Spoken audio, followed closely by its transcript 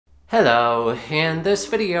Hello, in this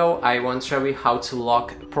video I want to show you how to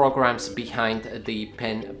lock programs behind the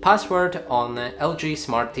PIN password on LG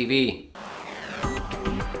Smart TV.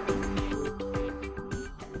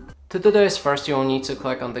 To do this, first you will need to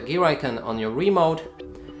click on the gear icon on your remote,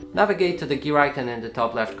 navigate to the gear icon in the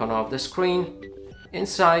top left corner of the screen.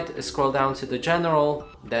 Inside, scroll down to the general,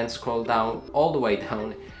 then scroll down all the way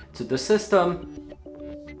down to the system.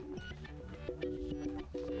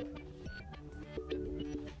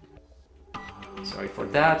 Sorry for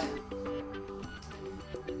that.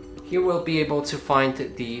 Here we'll be able to find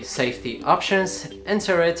the safety options,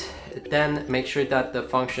 enter it, then make sure that the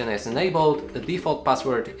function is enabled. The default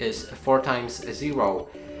password is 4 times 0.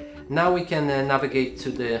 Now we can navigate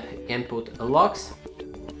to the input logs,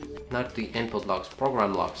 not the input logs,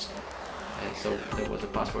 program logs. So there was a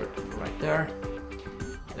password right there.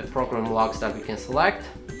 The program logs that we can select.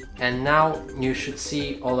 And now you should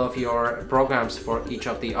see all of your programs for each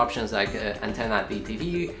of the options like antenna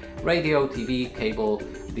DTV, radio, TV, cable,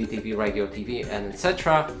 DTV, radio, TV, and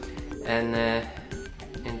etc. And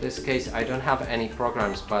in this case I don't have any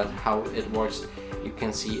programs, but how it works you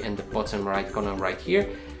can see in the bottom right corner right here.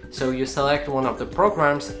 So you select one of the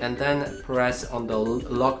programs and then press on the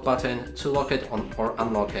lock button to lock it on or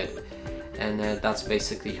unlock it. And that's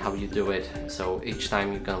basically how you do it. So each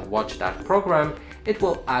time you can watch that program, it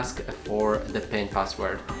will ask for the PIN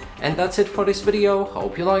password. And that's it for this video.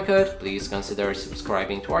 Hope you like it. Please consider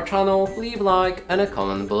subscribing to our channel, leave a like and a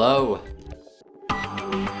comment below.